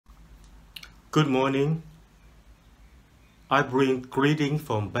Good morning. I bring greetings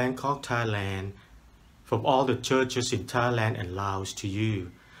from Bangkok, Thailand, from all the churches in Thailand and Laos to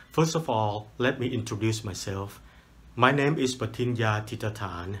you. First of all, let me introduce myself. My name is Patinya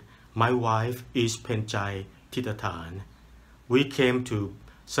Thitithan. My wife is Patinya Thitithan. We came to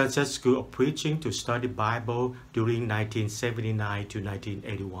Sunset School of Preaching to study Bible during 1979 to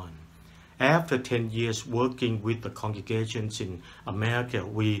 1981. After 10 years working with the congregations in America,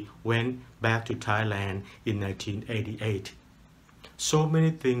 we went back to Thailand in 1988. So many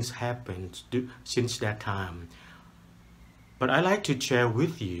things happened since that time. But I'd like to share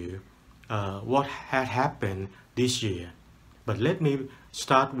with you what had happened this year. But let me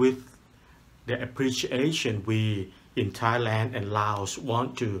start with the appreciation we in Thailand and Laos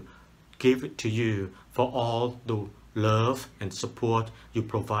want to give it to you for all the love and support you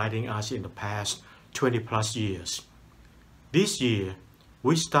providing us in the past 20 plus years. This year,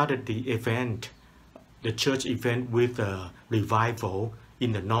 we started the church event with a revival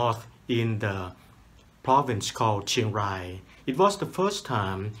in the north in the province called Chiang Rai. It was the first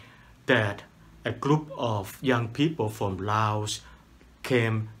time that a group of young people from Laos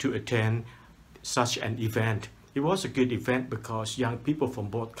came to attend such an event. It was a good event because young people from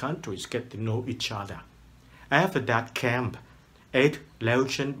both countries get to know each other. After that camp, 8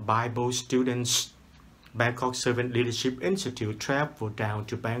 Laotian Bible students, Bangkok Servant Leadership Institute, traveled down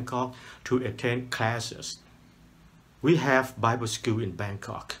to Bangkok to attend classes. We have Bible school in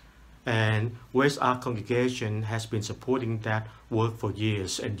Bangkok, and West Ark congregation has been supporting that work for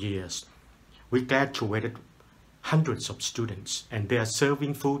years and years. We graduated hundreds of students, and they are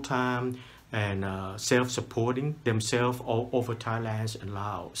serving full-time and self-supporting themselves all over Thailand and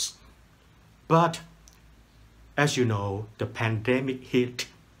Laos. But as you know, the pandemic hit.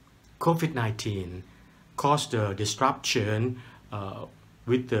 COVID-19 caused the disruption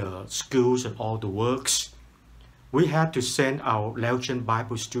with the schools and all the works. We had to send our Laotian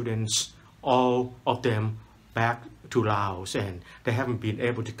Bible students, all of them, back to Laos, and they haven't been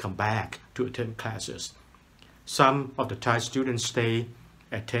able to come back to attend classes. Some of the Thai students stay,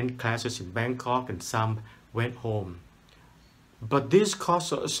 attend classes in Bangkok, and some went home. But this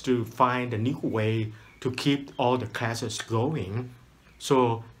caused us to find a new way to keep all the classes going.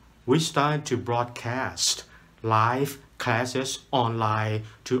 So we started to broadcast live classes online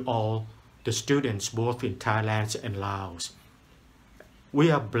to all the students both in Thailand and Laos. We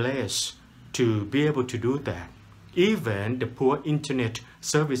are blessed to be able to do that. Even the poor internet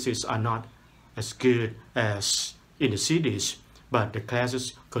services are not as good as in the cities, but the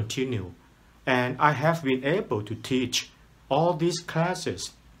classes continue. And I have been able to teach all these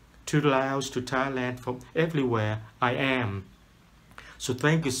classes to Laos, to Thailand, from everywhere I am. So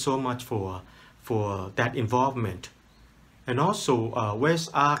thank you so much for that involvement. And also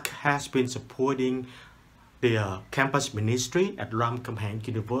West Ark has been supporting the campus ministry at Ramkhamhaeng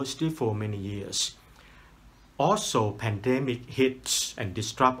University for many years. Also, pandemic hits and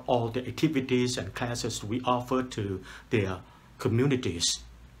disrupt all the activities and classes we offer to their communities.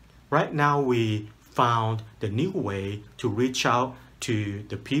 Right now we found the new way to reach out to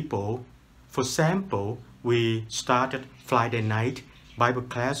the people. For example, we started Friday night Bible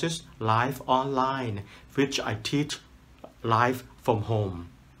classes live online, which I teach live from home.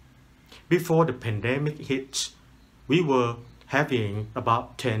 Before the pandemic hit, we were having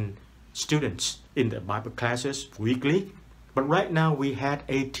about 10 students in the Bible classes weekly, but right now we had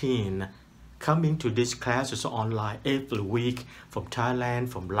 18 coming to these classes online every week from Thailand,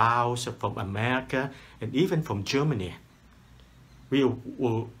 from Laos, from America, and even from Germany. We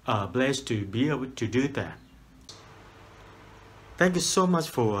were blessed to be able to do that. Thank you so much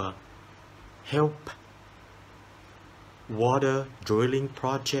for help water drilling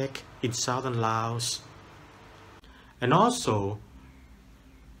project in southern Laos. And also,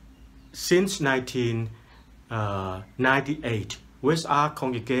 since 1998, West Ark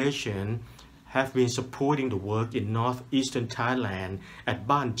congregation have been supporting the work in northeastern Thailand at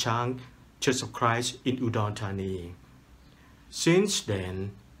Ban Chang Church of Christ in Udon Thani. Since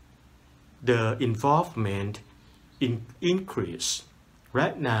then, the involvement increased.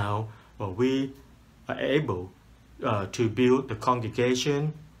 Right now, we are able to build the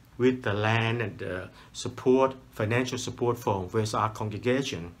congregation with the land and the support, financial support from West Ark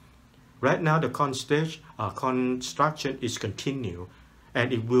congregation. Right now, the construction is continued,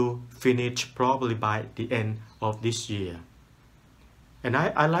 and it will finish probably by the end of this year. And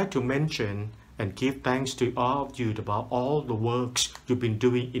I like to mention and give thanks to all of you about all the works you've been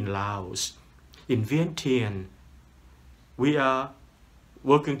doing in Laos. In Vientiane, we are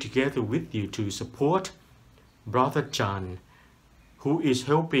working together with you to support Brother John, who is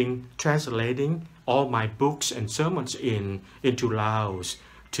helping translating all my books and sermons into Laos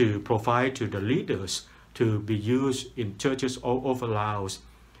to provide to the leaders to be used in churches all over Laos.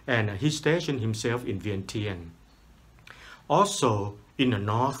 And he stationed himself in Vientiane. Also, in the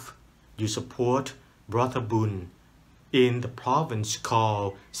north, you support Brother Bun in the province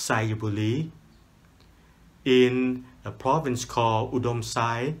called Sayaburi. In a province called Udom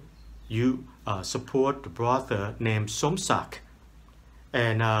Sai, you support the brother named Somsak.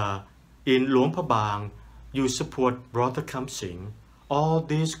 And in Luang Prabang, you support Brother Kam Singh. All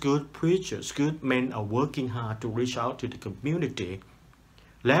these good preachers, good men are working hard to reach out to the community.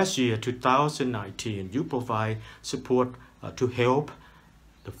 Last year, 2019, you provide support to help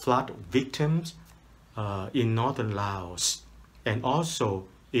the flood victims in northern Laos, and also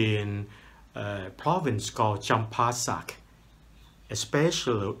in a province called Champasak,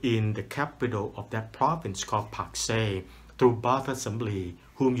 especially in the capital of that province called Pak Se, through Brother Samli,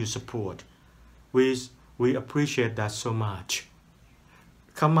 whom you support. We appreciate that so much.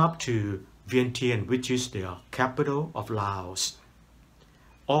 Come up to Vientiane, which is the capital of Laos.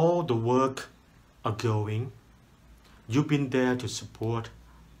 All the work are going. You've been there to support,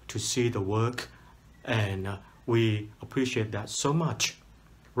 to see the work, and we appreciate that so much.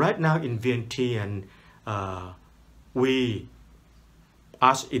 Right now in Vientiane, we,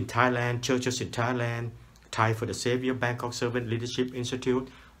 us in Thailand, churches in Thailand, Thai for the Savior, Bangkok Servant Leadership Institute,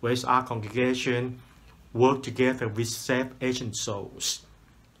 West Ark Congregation, work together with Save Asian Souls.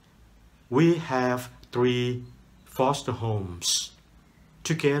 We have 3 foster homes.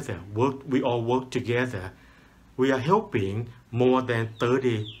 Together, we all work together. We are helping more than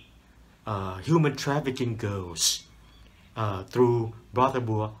 30 human trafficking girls through Brother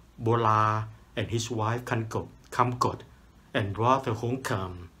Bola and his wife Kamkot and Brother Hong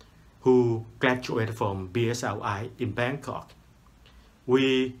Kam, who graduated from BSLI in Bangkok.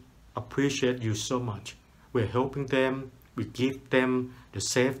 We appreciate you so much. We're helping them. We give them the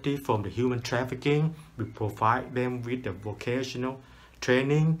safety from the human trafficking. We provide them with the vocational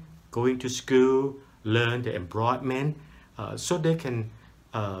training, going to school, learn the embroiderment, so they can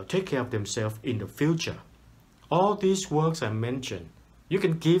take care of themselves in the future. All these works I mentioned, you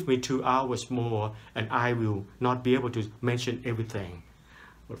can give me 2 hours more and I will not be able to mention everything.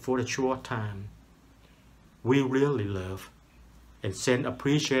 But for a short time, we really love and send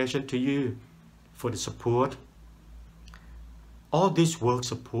appreciation to you for the support. All these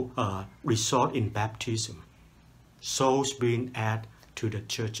works result in baptism, souls being added to the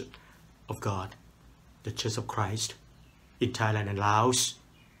Church of God, the Church of Christ, in Thailand and Laos,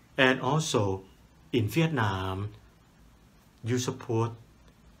 and also in Vietnam. You support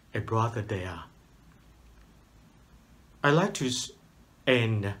a brother there. I like to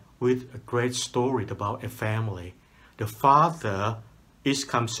end with a great story about a family. The father is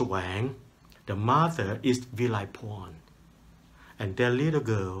Kam Swang, the mother is Vilaipon, and their little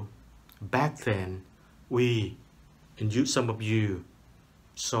girl. Back then, we and you, some of you,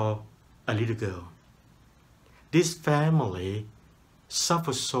 saw a little girl. This family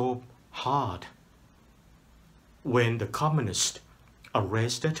suffered so hard when the communists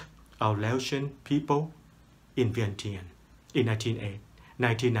arrested our Laotian people in Vientiane in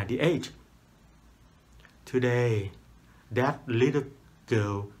 1998. Today, that little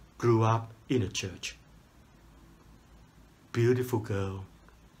girl grew up in a church. Beautiful girl,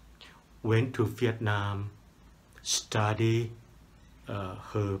 went to Vietnam, studied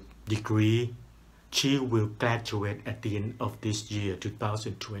her degree. She will graduate at the end of this year,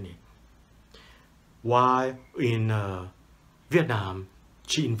 2020. While in Vietnam,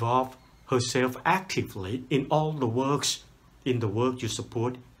 she involved herself actively in all the works, in the work you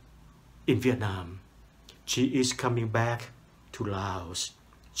support in Vietnam. She is coming back to Laos.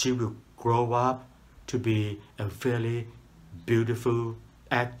 She will grow up to be a very beautiful,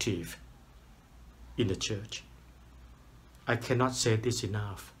 active in the church. I cannot say this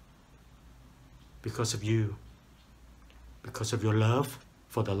enough. Because of you, because of your love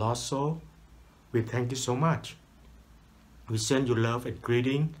for the lost soul, we thank you so much. We send you love and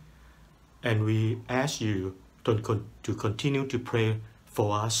greeting, and we ask you to continue to pray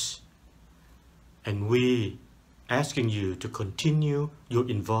for us. And we asking you to continue your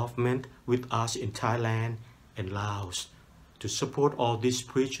involvement with us in Thailand and Laos to support all these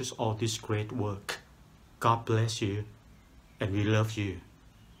preachers, all this great work. God bless you, and we love you.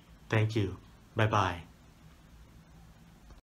 Thank you. Bye-bye.